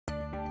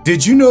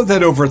Did you know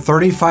that over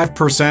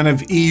 35%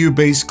 of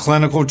EU-based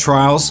clinical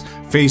trials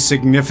face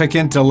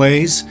significant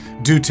delays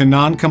due to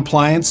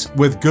non-compliance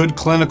with good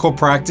clinical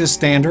practice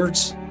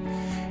standards?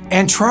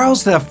 And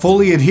trials that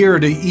fully adhere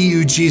to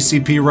EU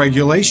GCP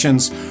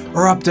regulations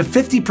are up to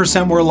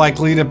 50% more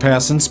likely to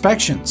pass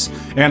inspections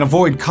and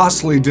avoid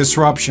costly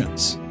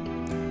disruptions.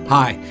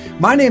 Hi,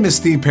 my name is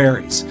Steve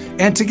Perrys,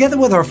 and together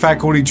with our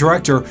faculty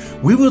director,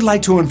 we would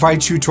like to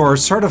invite you to our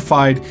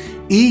certified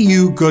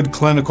EU Good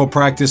Clinical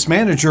Practice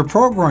Manager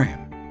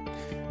program.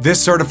 This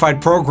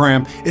certified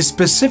program is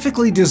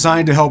specifically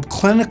designed to help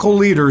clinical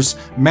leaders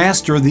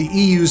master the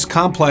EU's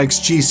complex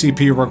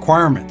GCP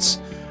requirements,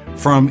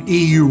 from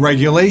EU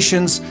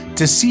regulations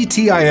to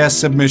CTIS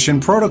submission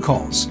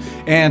protocols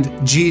and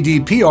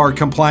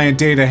GDPR-compliant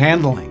data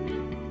handling.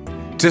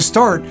 To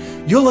start,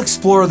 you'll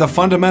explore the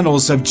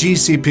fundamentals of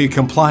GCP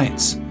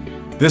compliance.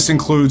 This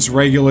includes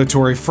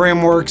regulatory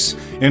frameworks,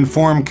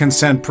 informed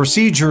consent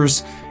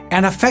procedures,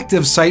 and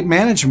effective site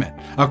management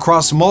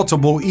across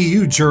multiple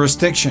EU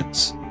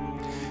jurisdictions.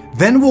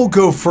 Then we'll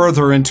go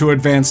further into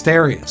advanced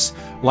areas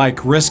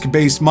like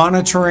risk-based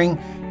monitoring,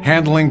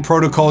 handling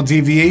protocol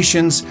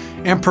deviations,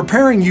 and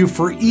preparing you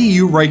for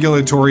EU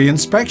regulatory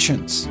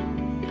inspections.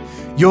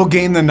 You'll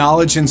gain the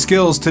knowledge and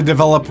skills to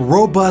develop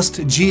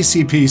robust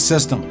GCP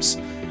systems,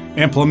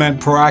 implement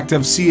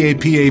proactive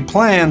CAPA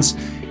plans,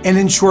 and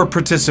ensure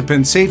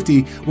participant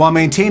safety while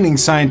maintaining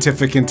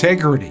scientific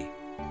integrity.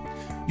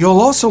 You'll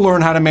also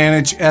learn how to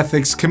manage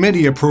ethics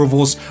committee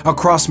approvals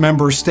across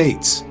member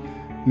states,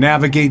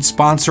 navigate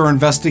sponsor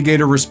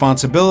investigator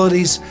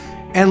responsibilities,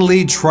 and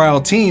lead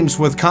trial teams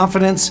with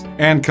confidence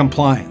and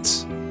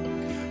compliance.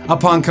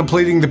 Upon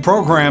completing the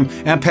program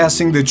and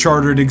passing the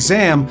chartered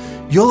exam,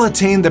 you'll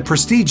attain the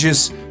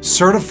prestigious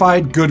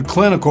Certified Good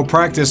Clinical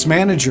Practice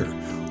Manager,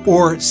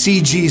 or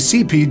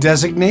CGCP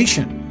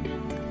designation.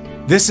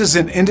 This is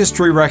an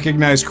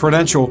industry-recognized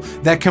credential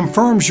that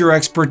confirms your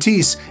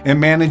expertise in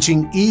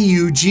managing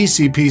EU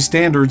GCP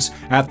standards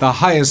at the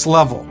highest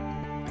level.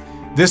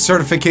 This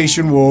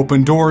certification will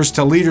open doors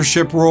to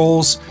leadership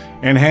roles,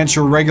 enhance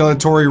your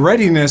regulatory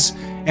readiness,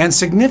 and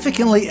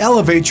significantly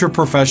elevate your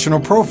professional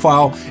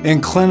profile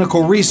in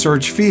clinical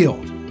research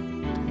field.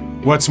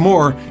 What's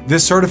more,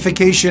 this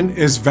certification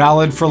is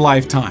valid for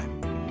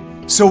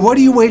lifetime. So what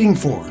are you waiting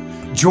for?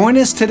 Join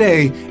us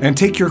today and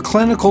take your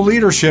clinical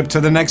leadership to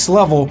the next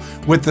level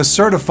with the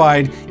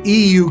certified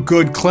EU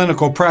Good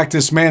Clinical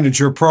Practice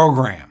Manager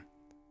program.